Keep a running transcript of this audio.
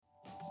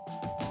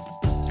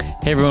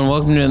Hey everyone,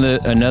 welcome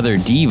to another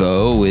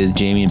Devo with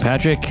Jamie and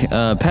Patrick.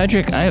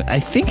 Patrick, I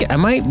think I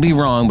might be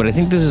wrong, but I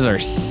think this is our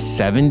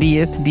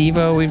 70th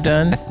Devo we've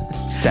done.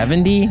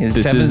 70? Is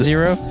it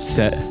 7-0?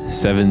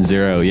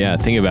 7-0, yeah.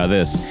 Think about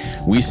this.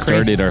 We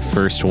started our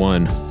first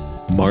one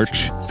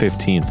March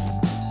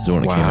 15th is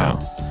when it came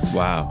out.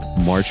 Wow.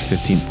 March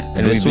 15th.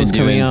 And this one's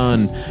coming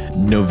on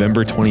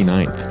November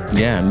 29th.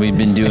 Yeah, and we've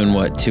been doing,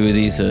 what, two of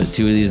these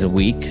a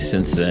week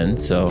since then,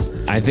 so.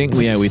 I think,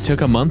 we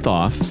took a month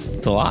off.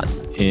 It's a lot.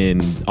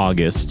 In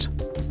August,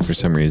 for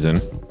some reason.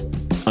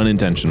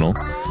 Unintentional.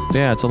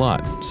 Yeah, it's a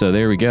lot. So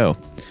there we go.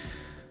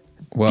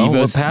 Well,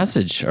 what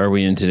passage are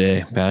we in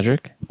today,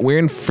 Patrick? We're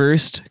in 1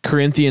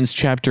 Corinthians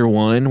chapter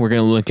 1. We're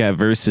going to look at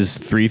verses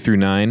 3 through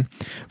 9.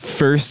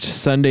 First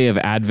Sunday of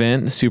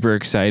Advent, super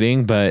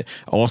exciting, but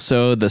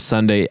also the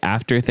Sunday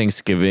after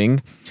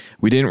Thanksgiving.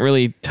 We didn't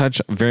really touch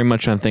very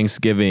much on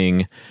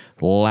Thanksgiving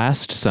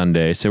last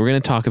Sunday, so we're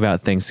going to talk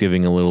about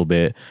Thanksgiving a little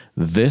bit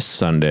this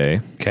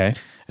Sunday. Okay.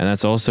 And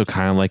that's also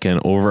kind of like an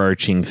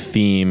overarching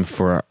theme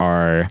for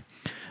our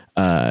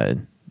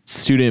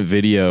student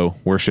video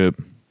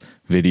worship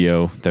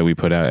video that we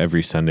put out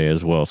every Sunday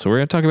as well. So we're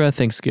going to talk about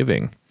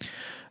Thanksgiving.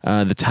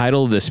 The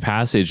title of this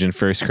passage in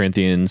 1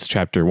 Corinthians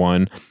chapter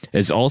 1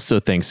 is also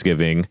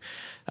Thanksgiving.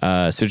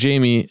 So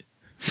Jamie,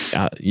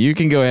 you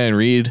can go ahead and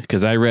read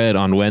because I read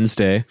on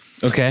Wednesday.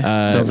 Okay,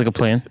 sounds like a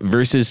plan.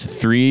 Verses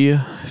 3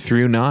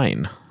 through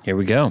 9. Here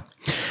we go.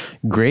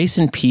 Grace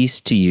and peace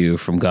to you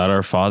from God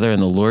our Father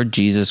and the Lord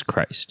Jesus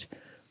Christ.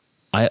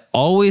 I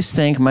always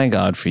thank my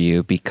God for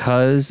you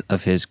because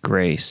of his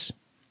grace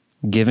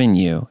given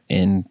you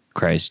in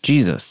Christ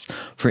Jesus.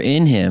 For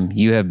in him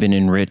you have been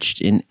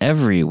enriched in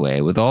every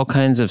way with all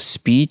kinds of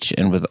speech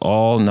and with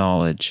all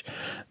knowledge,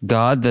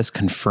 God thus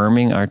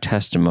confirming our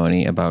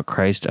testimony about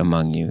Christ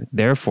among you.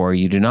 Therefore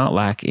you do not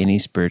lack any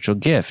spiritual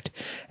gift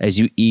as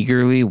you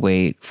eagerly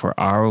wait for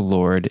our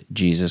Lord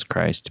Jesus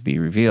Christ to be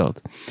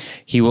revealed.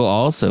 He will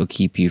also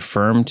keep you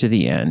firm to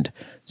the end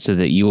so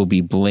that you will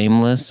be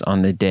blameless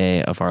on the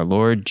day of our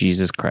Lord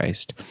Jesus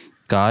Christ.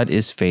 God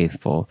is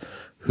faithful,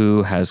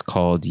 who has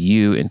called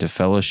you into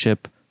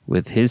fellowship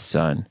with his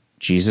Son,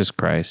 Jesus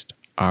Christ,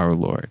 our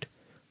Lord.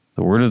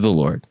 The word of the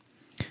Lord.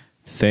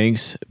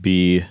 Thanks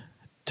be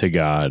to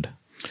God.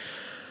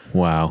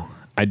 Wow.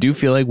 I do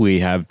feel like we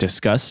have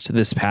discussed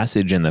this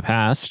passage in the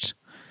past.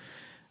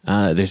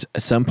 There's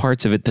some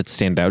parts of it that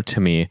stand out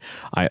to me.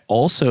 I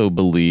also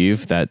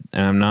believe that,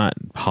 and I'm not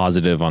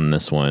positive on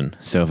this one,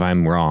 so if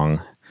I'm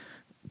wrong,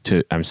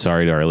 I'm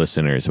sorry to our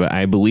listeners, but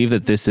I believe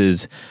that this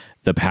is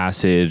the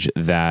passage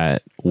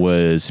that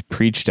was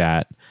preached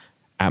at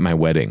my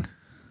wedding.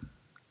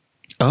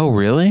 Oh,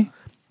 really?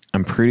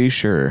 I'm pretty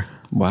sure.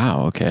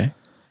 Wow, okay.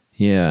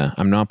 Yeah,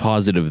 I'm not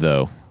positive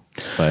though,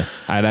 but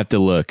I'd have to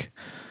look.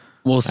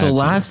 Well, so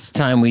last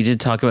time we did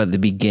talk about the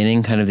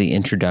beginning, kind of the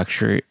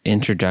introductory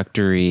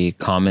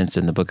comments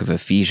in the book of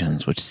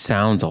Ephesians, which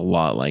sounds a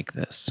lot like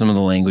this. Some of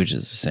the language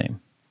is the same.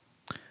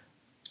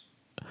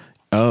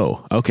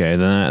 Oh, okay.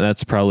 Then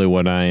that's probably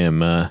what I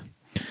am.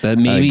 That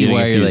may be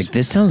why you're like,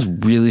 this sounds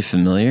really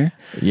familiar.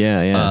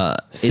 Yeah.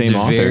 Same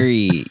author.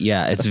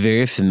 It's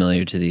very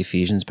familiar to the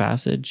Ephesians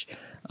passage.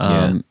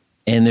 And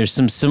there's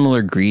some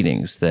similar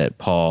greetings that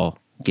Paul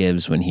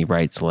gives when he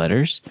writes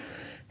letters.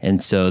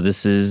 And so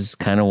this is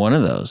kind of one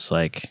of those,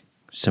 like,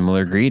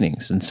 similar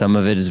greetings. And some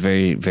of it is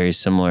very, very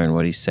similar in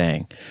what he's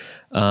saying.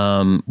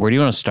 Where do you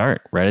want to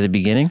start? Right at the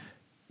beginning?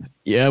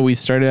 Yeah, we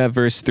started at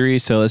verse 3,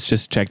 so let's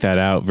just check that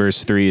out.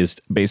 Verse 3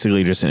 is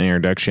basically just an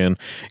introduction.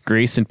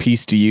 Grace and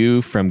peace to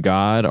you from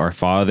God, our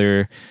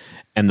Father,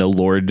 and the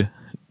Lord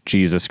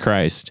Jesus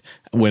Christ.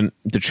 When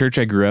the church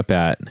I grew up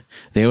at,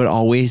 they would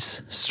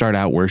always start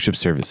out worship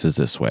services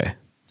this way.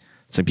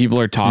 So people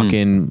are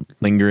talking,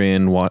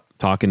 lingering,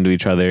 talking to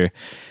each other,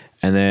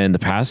 and then the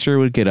pastor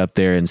would get up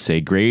there and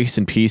say, grace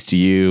and peace to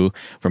you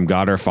from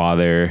God our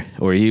Father,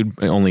 or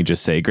he'd only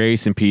just say,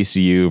 grace and peace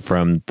to you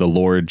from the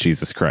Lord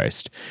Jesus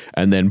Christ.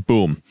 And then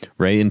boom,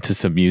 right into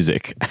some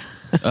music.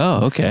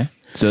 Oh, okay.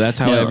 So that's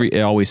how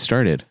it always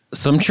started.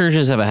 Some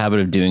churches have a habit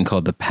of doing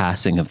called the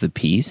passing of the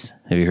peace.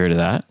 Have you heard of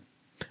that?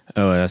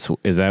 Oh,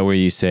 is that where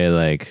you say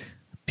like,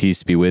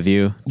 peace be with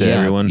you to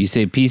everyone? You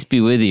say peace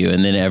be with you,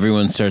 and then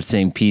everyone starts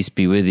saying peace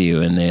be with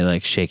you, and they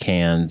like shake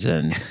hands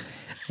and...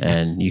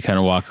 And you kind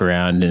of walk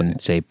around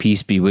and say,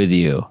 peace be with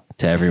you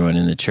to everyone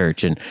in the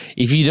church. And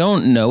if you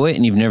don't know it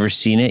and you've never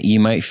seen it,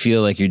 you might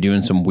feel like you're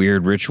doing some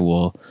weird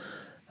ritual.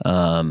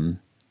 Or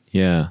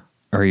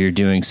you're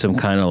doing some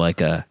kind of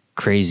like a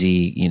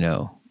crazy,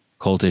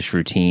 cultish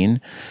routine.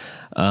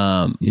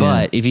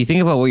 But if you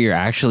think about what you're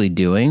actually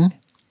doing,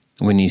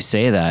 when you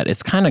say that,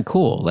 it's kind of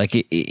cool. Like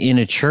in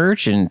a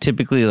church, and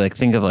typically like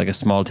think of like a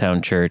small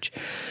town church,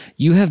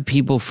 you have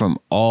people from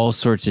all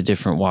sorts of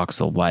different walks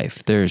of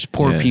life. There's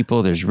poor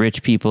people, there's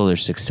rich people,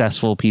 there's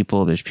successful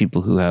people, there's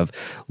people who have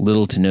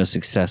little to no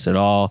success at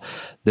all.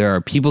 There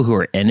are people who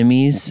are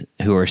enemies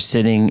who are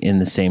sitting in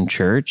the same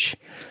church.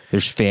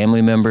 There's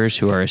family members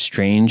who are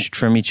estranged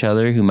from each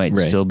other who might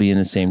still be in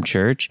the same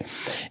church.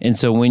 And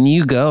so when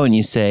you go and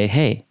you say,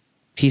 hey,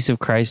 peace of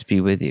Christ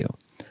be with you,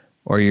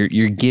 or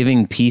you're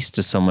giving peace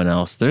to someone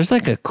else, there's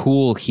like a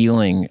cool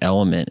healing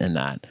element in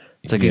that.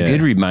 It's like a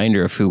good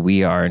reminder of who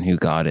we are and who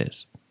God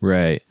is.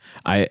 Right.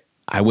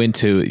 I went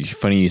to,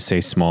 funny you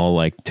say small,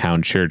 like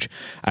town church.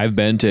 I've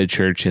been to a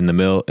church in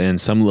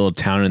some little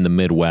town in the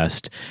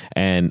Midwest,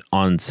 and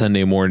on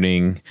Sunday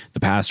morning, the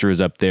pastor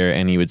was up there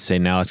and he would say,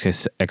 now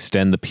let's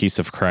extend the peace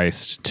of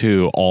Christ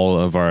to all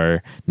of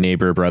our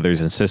neighbor brothers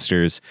and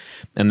sisters.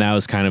 And that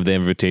was kind of the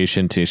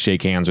invitation to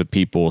shake hands with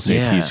people,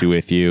 say peace be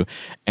with you.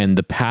 And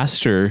the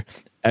pastor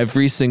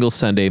every single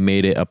Sunday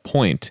made it a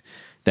point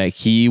that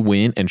he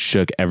went and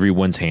shook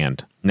everyone's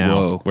hand.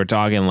 Now, we're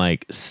talking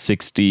like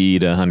 60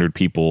 to 100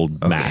 people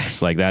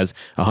max. Like that's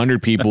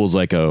 100 people is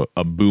like a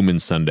booming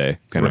Sunday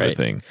kind of a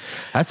thing.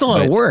 That's a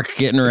lot of work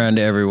getting around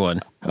to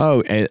everyone.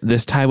 Oh,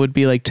 this time would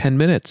be like 10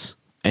 minutes.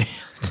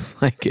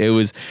 It's like it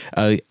was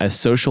a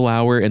social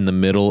hour in the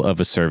middle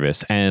of a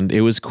service. And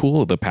it was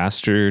cool. The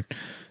pastor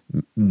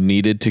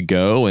needed to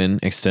go and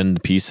extend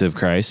the peace of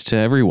Christ to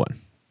everyone.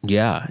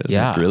 Yeah. It's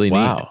like really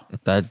neat.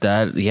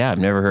 I've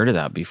never heard of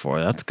that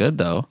before. That's good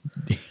though.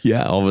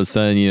 Yeah. All of a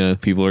sudden,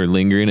 people are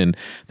lingering and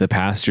the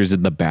pastor's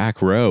in the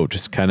back row,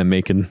 just kind of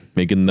making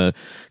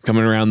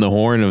coming around the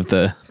horn of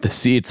the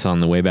seats on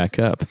the way back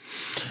up.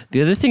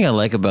 The other thing I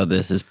like about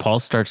this is Paul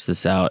starts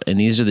this out, and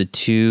these are the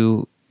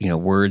two,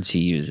 words he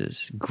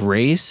uses: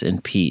 grace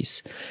and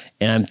peace.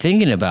 And I'm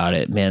thinking about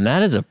it, man,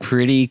 that is a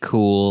pretty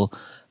cool,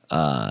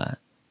 1-2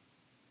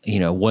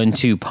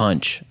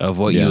 punch of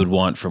what you would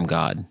want from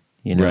God.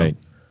 Right.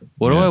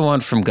 What do I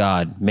want from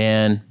God?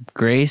 Man,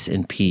 grace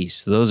and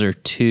peace. Those are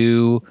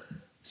two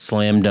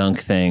slam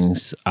dunk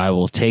things. I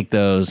will take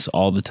those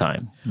all the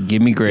time.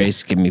 Give me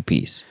grace, give me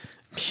peace.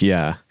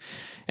 Yeah.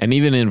 And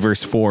even in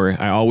verse 4,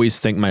 I always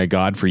thank my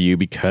God for you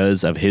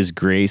because of his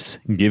grace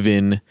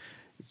given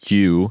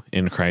you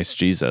in Christ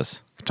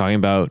Jesus. Talking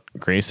about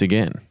grace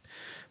again.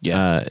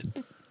 Yes.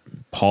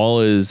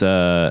 Paul is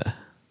loves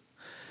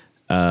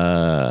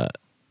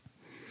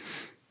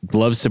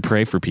to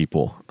pray for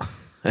people.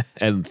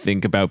 And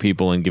think about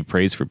people and give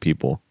praise for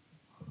people.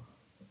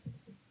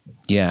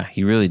 Yeah,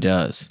 he really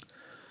does.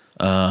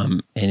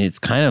 And it's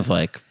kind of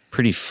like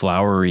pretty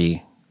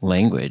flowery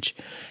language.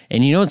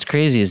 And what's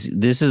crazy is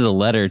this is a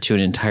letter to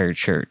an entire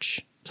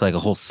church. It's like a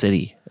whole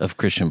city of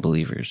Christian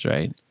believers,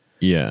 right?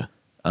 Yeah.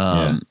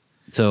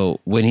 So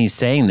when he's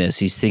saying this,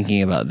 he's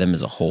thinking about them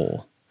as a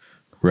whole.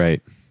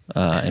 Right.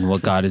 And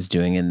what God is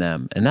doing in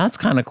them. And that's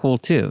kind of cool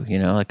too.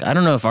 Like, I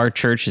don't know if our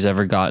church has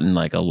ever gotten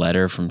like a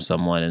letter from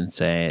someone and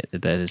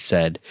that has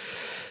said,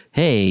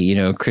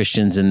 hey,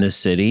 Christians in this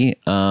city,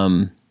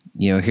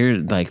 here,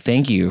 like,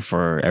 thank you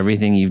for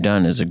everything you've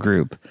done as a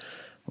group,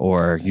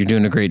 or you're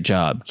doing a great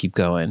job. Keep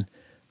going.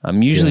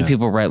 Usually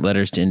people write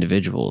letters to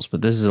individuals,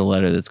 but this is a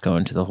letter that's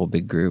going to the whole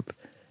big group.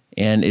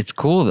 And it's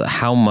cool that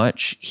how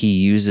much he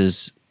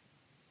uses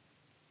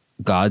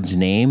God's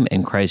name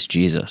and Christ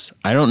Jesus.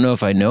 I don't know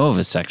if I know of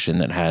a section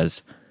that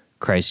has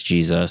Christ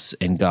Jesus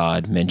and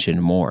God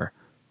mentioned more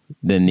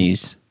than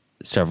these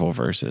several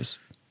verses.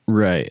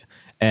 Right.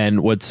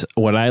 And what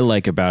I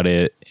like about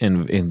it,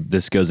 and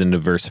this goes into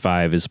verse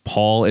 5, is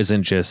Paul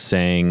isn't just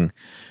saying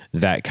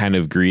that kind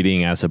of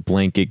greeting as a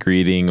blanket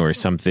greeting or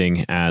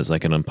something as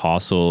like an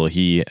apostle.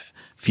 He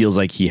feels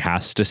like he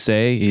has to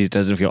say. He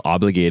doesn't feel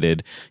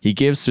obligated. He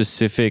gives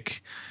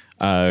specific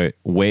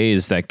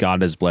ways that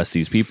God has blessed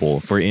these people.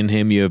 For in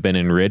him you have been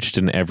enriched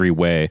in every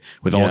way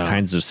with all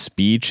kinds of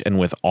speech and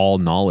with all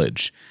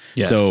knowledge.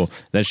 Yes. So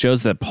that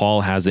shows that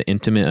Paul has an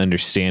intimate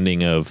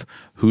understanding of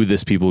who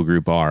this people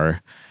group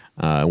are,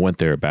 what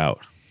they're about.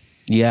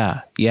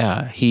 Yeah.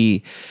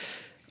 He,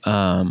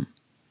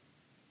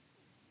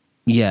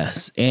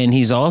 yes. And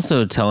he's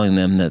also telling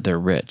them that they're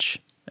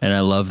rich. And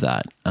I love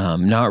that.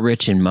 Not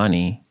rich in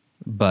money,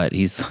 but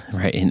he's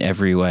right in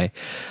every way.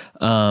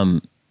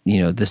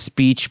 The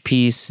speech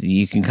piece,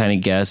 you can kind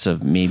of guess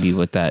of maybe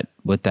what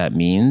that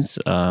means.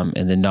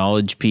 And the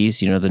knowledge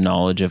piece, the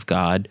knowledge of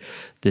God,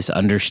 this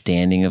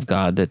understanding of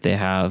God that they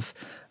have.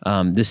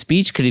 The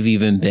speech could have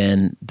even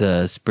been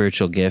the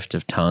spiritual gift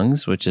of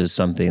tongues, which is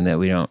something that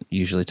we don't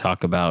usually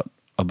talk about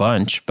a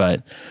bunch,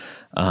 but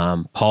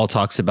Paul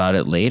talks about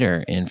it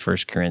later in 1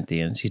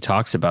 Corinthians. He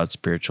talks about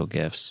spiritual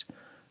gifts.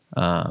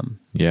 And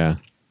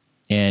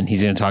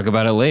he's going to talk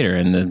about it later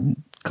in the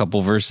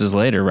couple verses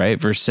later, right?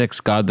 Verse 6,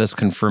 God thus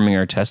confirming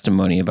our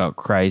testimony about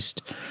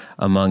Christ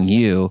among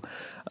you.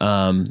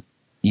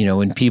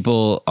 When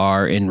people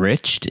are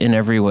enriched in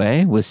every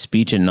way with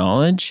speech and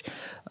knowledge,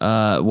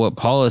 what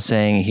Paul is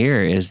saying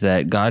here is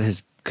that God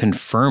is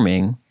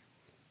confirming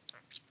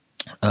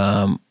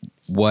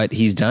what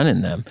he's done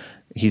in them.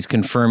 He's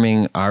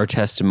confirming our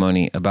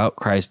testimony about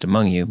Christ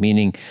among you,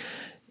 meaning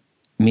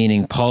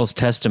Paul's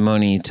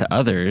testimony to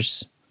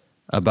others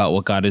about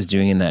what God is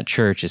doing in that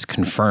church is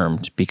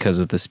confirmed because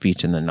of the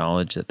speech and the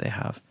knowledge that they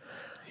have.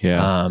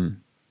 Yeah.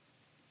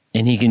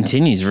 And he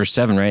continues, verse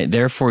 7, right?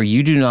 Therefore,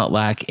 you do not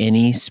lack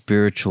any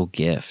spiritual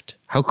gift.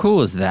 How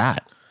cool is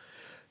that?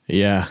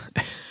 Yeah.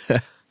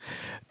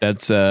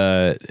 That's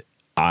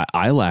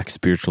I lack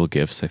spiritual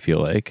gifts, I feel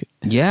like.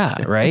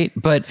 Yeah, right.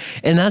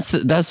 And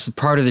that's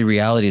part of the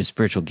reality of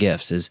spiritual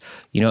gifts is,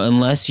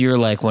 unless you're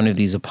like one of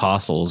these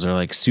apostles or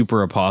like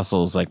super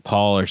apostles like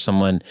Paul or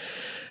someone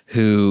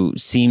who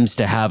seems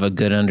to have a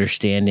good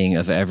understanding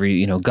of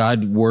every,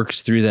 God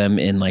works through them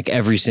in like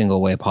every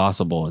single way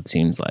possible, it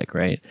seems like,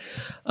 right?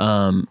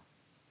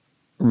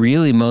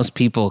 Really, most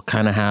people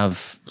kind of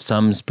have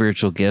some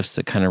spiritual gifts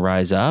that kind of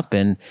rise up,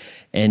 and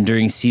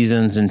during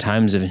seasons and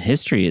times of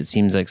history, it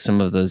seems like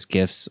some of those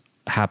gifts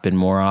happen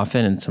more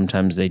often and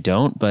sometimes they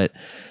don't. But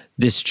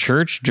this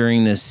church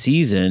during this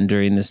season,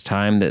 during this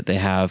time that they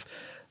have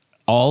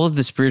all of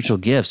the spiritual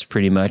gifts,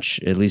 pretty much,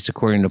 at least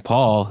according to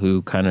Paul,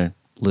 who kind of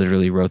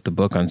literally wrote the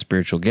book on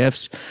spiritual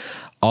gifts,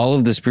 all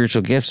of the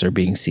spiritual gifts are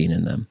being seen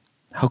in them.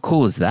 How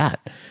cool is that?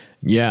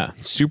 Yeah,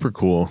 super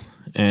cool.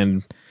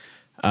 And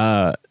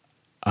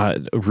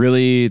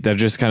really, that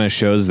just kind of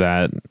shows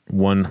that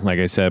one, like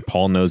I said,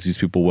 Paul knows these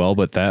people well,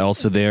 but that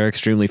also they are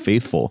extremely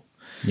faithful.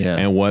 Yeah.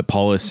 And what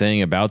Paul is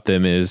saying about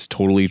them is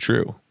totally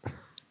true.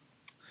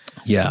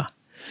 Yeah.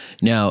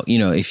 Now,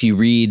 if you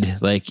read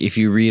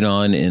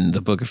on in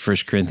the book of 1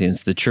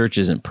 Corinthians, the church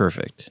isn't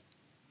perfect.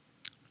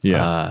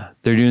 Yeah.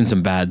 They're doing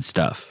some bad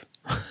stuff.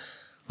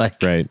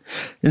 Right.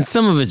 And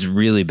some of it's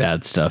really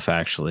bad stuff,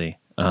 actually.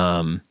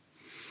 But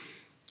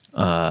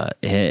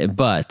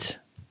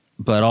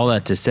all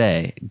that to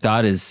say,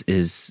 God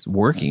is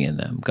working in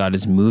them. God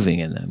is moving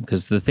in them.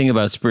 Because the thing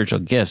about spiritual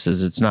gifts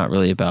is it's not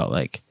really about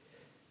like,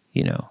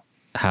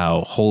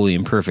 how holy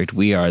and perfect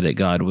we are that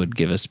God would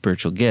give us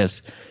spiritual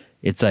gifts.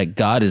 It's like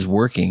God is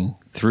working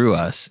through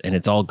us, and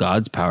it's all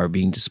God's power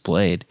being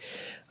displayed,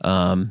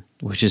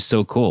 which is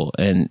so cool.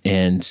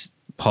 And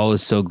Paul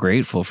is so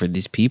grateful for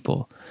these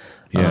people.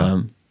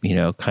 Yeah.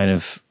 Kind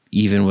of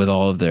even with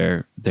all of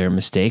their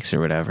mistakes or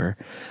whatever.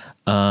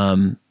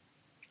 And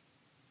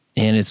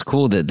it's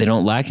cool that they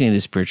don't lack any of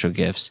the spiritual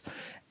gifts,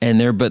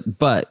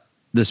 but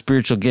the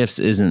spiritual gifts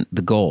isn't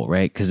the goal,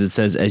 right? Because it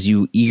says, as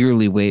you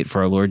eagerly wait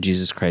for our Lord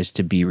Jesus Christ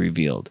to be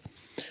revealed.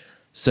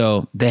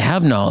 So they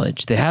have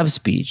knowledge, they have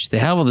speech, they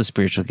have all the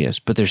spiritual gifts,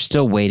 but they're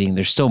still waiting.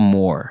 There's still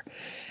more.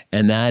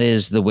 And that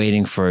is the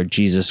waiting for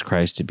Jesus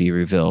Christ to be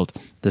revealed,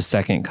 the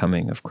second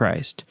coming of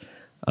Christ.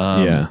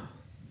 Yeah.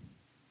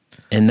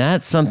 And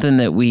that's something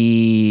that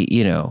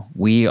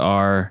we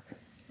are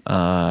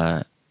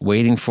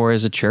waiting for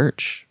as a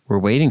church. We're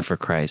waiting for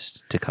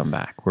Christ to come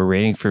back. We're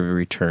waiting for the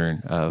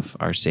return of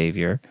our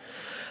Savior.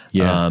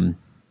 Yeah.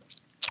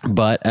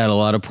 But at a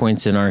lot of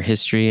points in our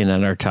history and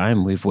at our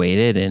time, we've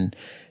waited. And,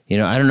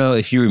 I don't know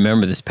if you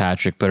remember this,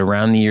 Patrick, but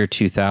around the year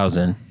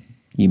 2000,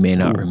 you may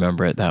not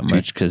remember it that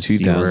much because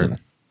 2000.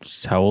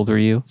 How old were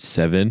you?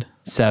 7.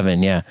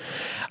 7, yeah.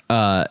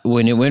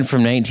 When it went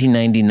from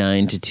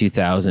 1999 to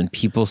 2000,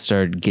 people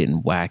started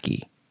getting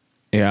wacky.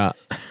 Yeah.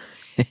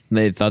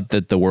 They thought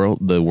that the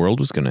world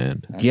was going to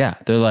end. Yeah,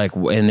 they're like,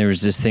 and there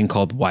was this thing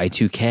called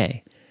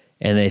Y2K,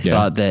 and they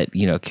thought that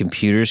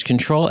computers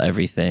control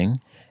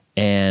everything,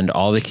 and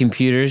all the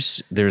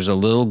computers, there's a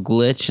little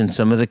glitch in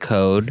some of the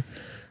code,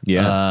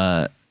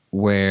 where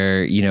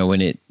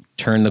when it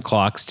turned the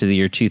clocks to the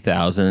year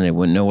 2000, it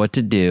wouldn't know what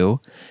to do,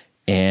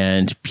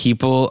 and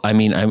people,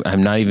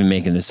 I'm not even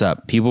making this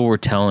up. People were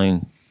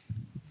telling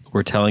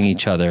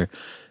each other,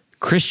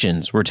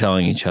 Christians were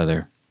telling each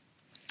other,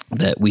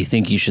 that we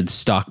think you should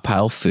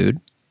stockpile food.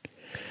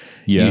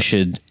 Yeah. You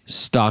should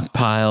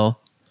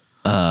stockpile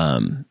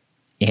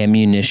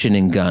ammunition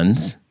and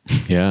guns.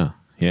 Yeah.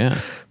 Yeah.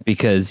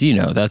 Because,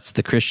 that's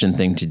the Christian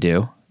thing to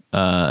do.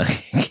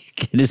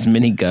 Get as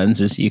many guns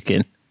as you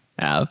can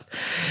have.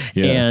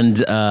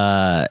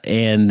 Yeah.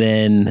 And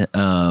then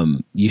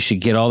you should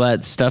get all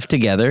that stuff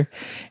together.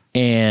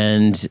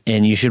 And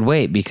you should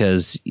wait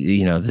because,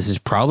 this is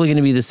probably going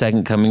to be the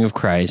second coming of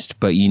Christ,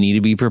 but you need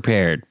to be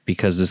prepared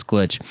because this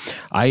glitch.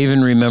 I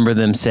even remember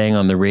them saying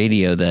on the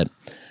radio that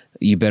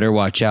you better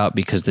watch out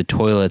because the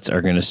toilets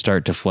are going to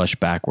start to flush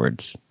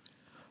backwards.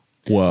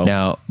 Whoa.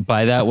 Now,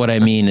 by that, what I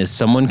mean is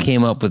someone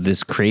came up with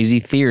this crazy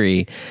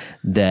theory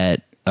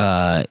that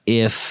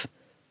if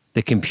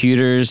the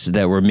computers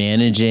that were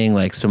managing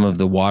like some of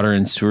the water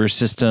and sewer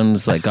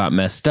systems like got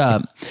messed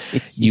up,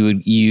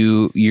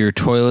 your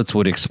toilets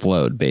would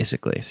explode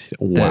basically.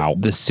 Wow.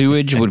 The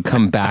sewage would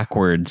come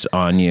backwards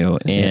on you.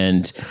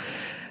 And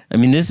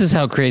this is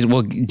how crazy.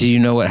 Well, do you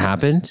know what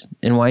happened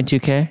in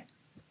Y2K?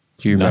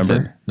 Do you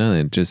remember?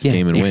 Nothing. Just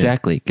came and went.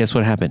 Exactly. Guess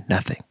what happened?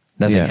 Nothing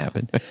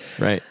happened.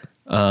 Right.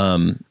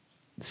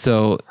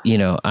 So,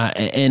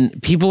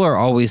 and people are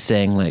always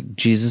saying like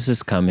Jesus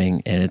is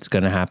coming and it's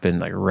going to happen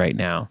like right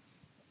now.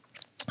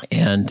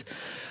 And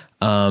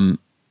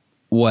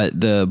what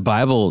the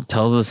Bible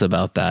tells us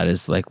about that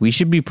is like we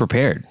should be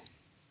prepared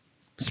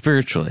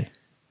spiritually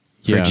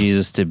for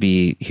Jesus to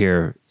be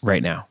here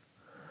right now,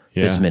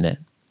 this minute.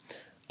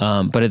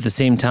 But at the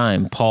same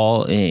time,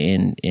 Paul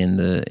in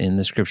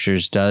the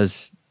scriptures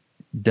does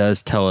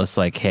tell us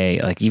like,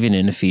 hey, like even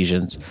in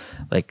Ephesians,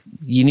 like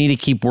you need to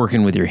keep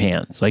working with your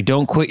hands. Like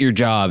don't quit your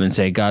job and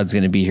say God's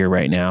going to be here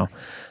right now.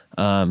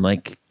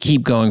 like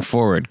keep going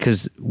forward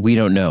because we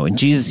don't know. And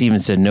Jesus even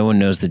said, no one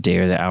knows the day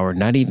or the hour,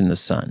 not even the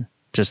Son.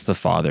 Just the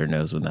Father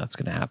knows when that's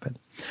going to happen.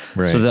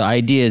 Right. So the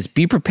idea is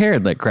be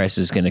prepared that Christ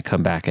is going to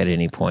come back at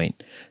any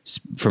point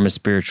from a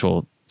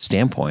spiritual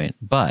standpoint,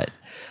 but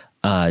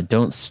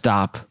don't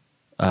stop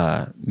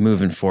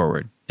moving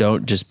forward.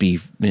 Don't just be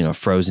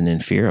frozen in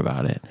fear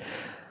about it.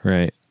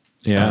 Right.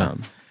 Yeah.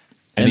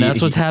 And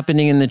that's what's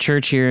happening in the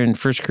church here in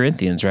 1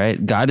 Corinthians,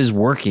 right? God is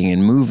working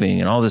and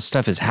moving and all this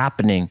stuff is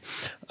happening.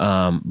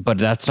 But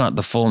that's not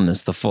the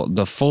fullness. The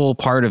full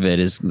part of it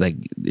is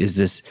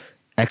this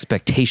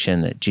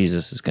expectation that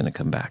Jesus is going to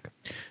come back.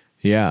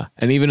 Yeah.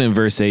 And even in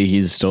verse 8,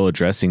 he's still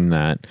addressing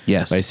that.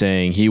 Yes. By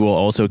saying he will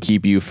also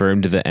keep you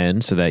firm to the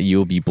end so that you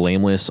will be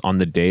blameless on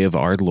the day of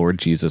our Lord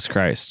Jesus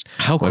Christ.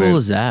 How cool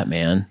is that,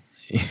 man?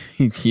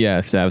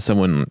 Yeah. To have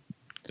someone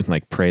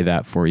like pray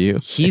that for you.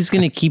 He's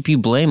going to keep you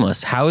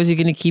blameless. How is he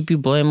going to keep you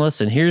blameless?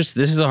 And this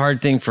is a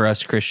hard thing for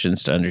us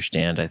Christians to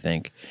understand, I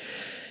think,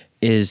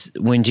 is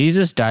when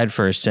Jesus died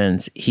for our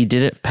sins, he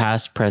did it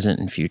past, present,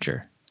 and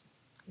future.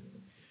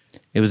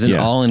 It was an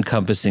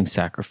all-encompassing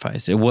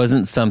sacrifice. It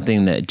wasn't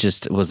something that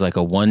just was like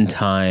a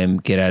one-time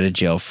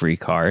get-out-of-jail-free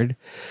card.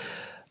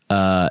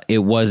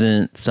 It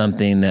wasn't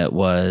something that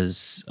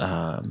was,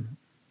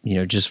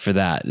 just for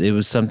that. It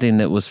was something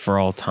that was for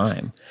all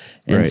time.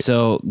 And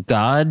so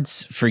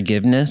God's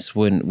forgiveness,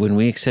 when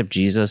we accept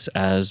Jesus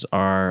as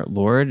our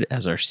Lord,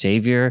 as our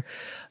Savior,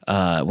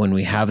 when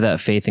we have that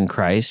faith in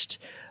Christ,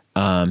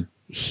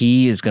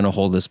 he is going to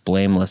hold us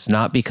blameless,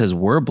 not because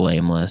we're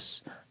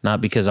blameless, not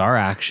because our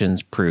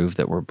actions prove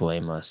that we're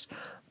blameless,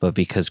 but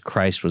because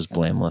Christ was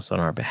blameless on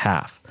our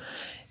behalf.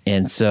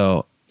 And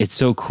so it's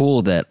so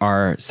cool that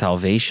our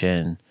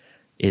salvation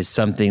is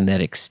something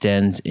that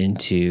extends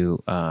into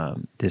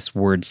this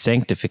word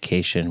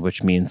sanctification,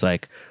 which means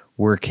like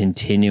we're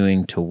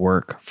continuing to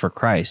work for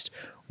Christ.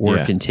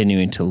 We're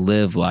continuing to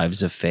live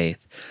lives of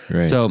faith.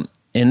 Right. So,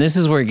 and this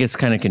is where it gets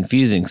kind of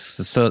confusing.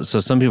 So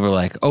some people are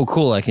like, oh,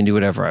 cool, I can do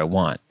whatever I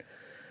want.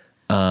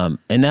 And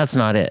that's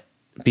not it.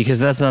 Because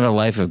that's not a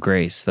life of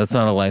grace. That's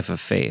not a life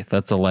of faith.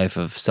 That's a life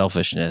of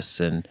selfishness.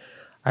 And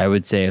I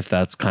would say if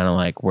that's kind of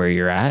like where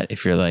you're at,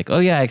 if you're like, oh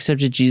yeah, I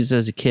accepted Jesus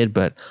as a kid,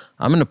 but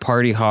I'm going to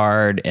party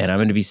hard and I'm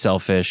going to be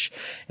selfish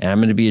and I'm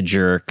going to be a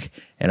jerk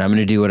and I'm going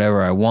to do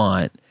whatever I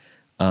want.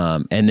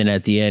 And then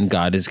at the end,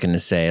 God is going to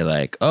say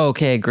like, oh,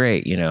 okay,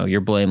 great.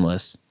 You're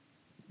blameless.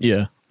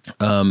 Yeah.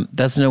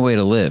 That's no way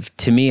to live.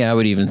 To me, I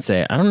would even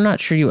say, I'm not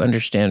sure you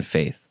understand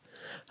faith.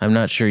 I'm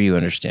not sure you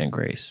understand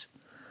grace.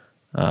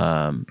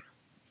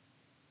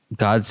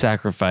 God's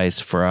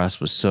sacrifice for us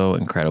was so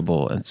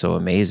incredible and so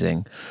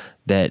amazing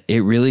that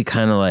it really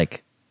kind of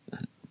like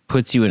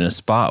puts you in a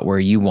spot where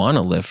you want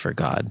to live for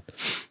God.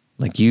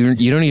 Like you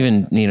don't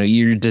even,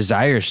 your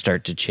desires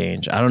start to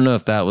change. I don't know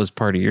if that was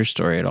part of your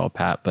story at all,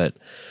 Pat, but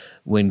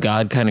when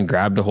God kind of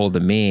grabbed a hold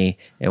of me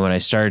and when I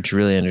started to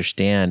really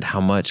understand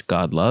how much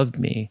God loved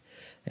me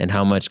and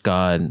how much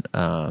God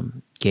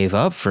gave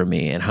up for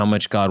me and how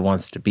much God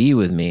wants to be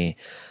with me,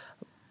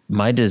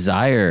 my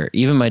desire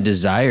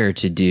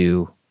to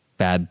do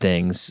bad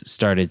things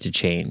started to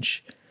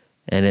change.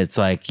 And it's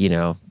like,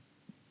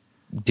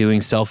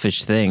 doing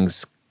selfish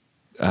things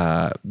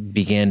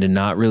began to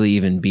not really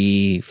even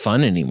be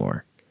fun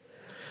anymore.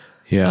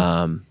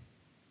 Yeah.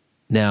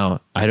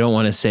 Now, I don't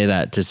want to say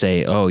that to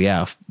say, oh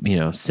yeah,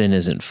 sin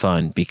isn't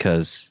fun,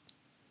 because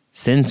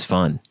sin's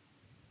fun.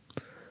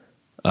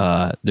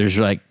 There's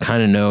like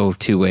kind of no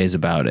two ways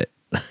about it.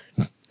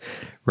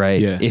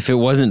 Right? Yeah. If it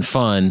wasn't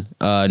fun,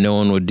 no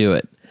one would do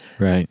it.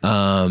 Right.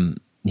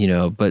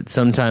 But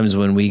sometimes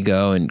when we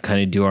go and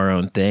kind of do our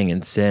own thing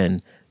and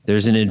sin,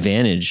 there's an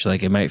advantage.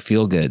 Like it might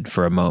feel good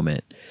for a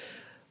moment,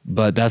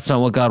 but that's not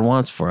what God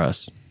wants for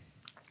us.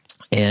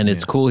 And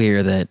it's cool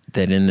here that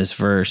in this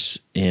verse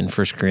in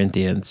 1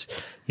 Corinthians,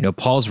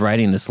 Paul's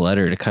writing this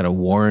letter to kind of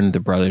warn the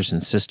brothers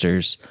and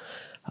sisters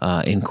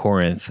in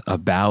Corinth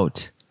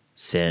about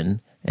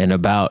sin and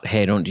about,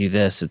 hey, don't do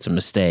this. It's a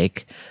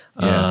mistake.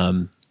 Yeah.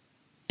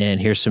 And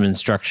here's some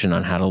instruction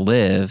on how to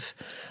live.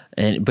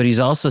 But he's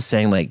also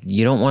saying, like,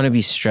 you don't want to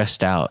be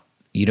stressed out.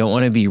 You don't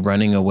want to be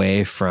running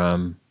away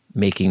from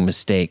making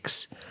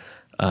mistakes.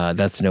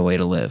 That's no way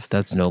to live.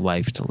 That's no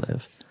life to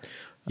live.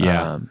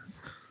 Yeah.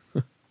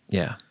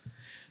 Yeah.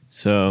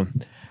 So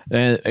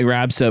it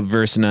wraps up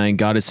verse 9.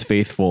 God is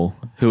faithful,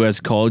 who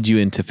has called you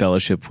into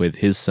fellowship with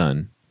his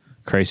Son,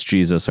 Christ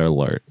Jesus, our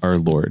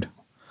Lord.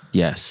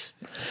 Yes.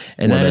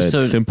 And what that is a so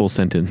simple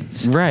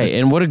sentence. Right.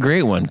 And what a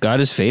great one. God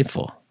is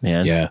faithful,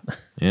 man. Yeah.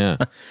 Yeah.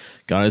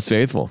 God is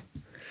faithful.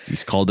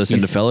 He's called us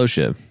into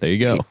fellowship. There you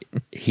go.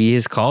 He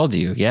has called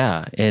you.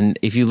 Yeah. And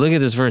if you look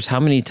at this verse, how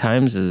many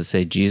times does it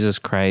say Jesus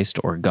Christ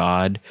or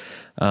God?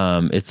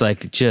 It's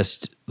like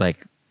just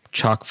like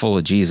chock full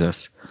of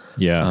Jesus.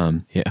 Yeah.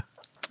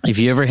 If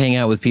you ever hang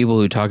out with people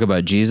who talk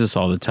about Jesus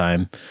all the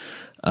time,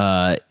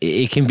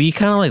 it can be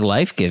kind of like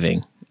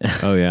life-giving.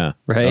 Oh yeah.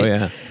 Right? Oh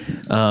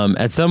yeah.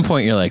 At some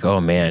point, you're like,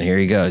 oh man, here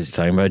he goes. He's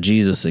talking about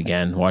Jesus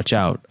again. Watch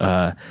out.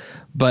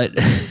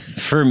 But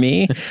for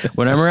me,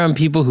 when I'm around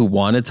people who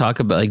want to talk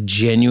about, like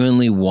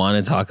genuinely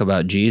want to talk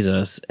about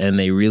Jesus and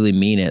they really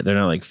mean it, they're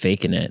not like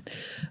faking it.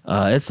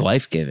 It's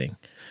life-giving.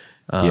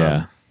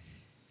 Yeah.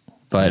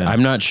 But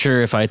I'm not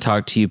sure if I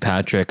talked to you,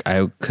 Patrick,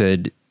 I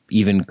could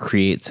even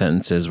create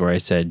sentences where I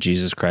said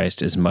Jesus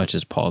Christ as much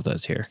as Paul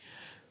does here.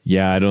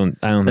 Yeah, I don't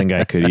think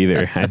I could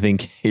either. I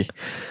think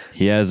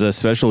he has a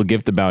special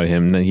gift about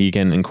him that he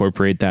can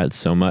incorporate that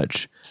so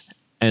much.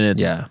 And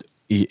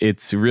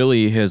it's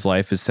really, his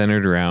life is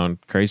centered around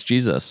Christ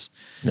Jesus.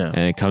 Yeah.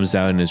 And it comes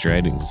out in his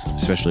writings,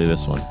 especially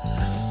this one.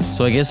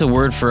 So I guess a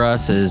word for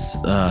us is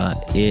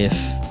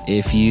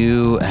if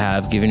you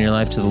have given your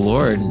life to the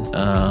Lord,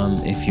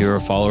 if you're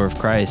a follower of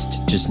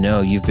Christ, just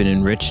know you've been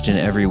enriched in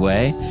every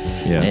way,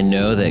 and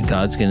know that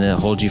God's going to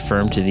hold you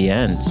firm to the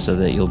end so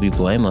that you'll be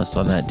blameless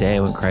on that day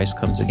when Christ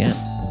comes again.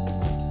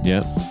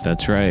 Yep,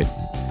 that's right.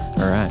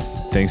 All right.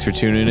 Thanks for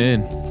tuning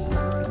in.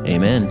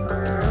 Amen.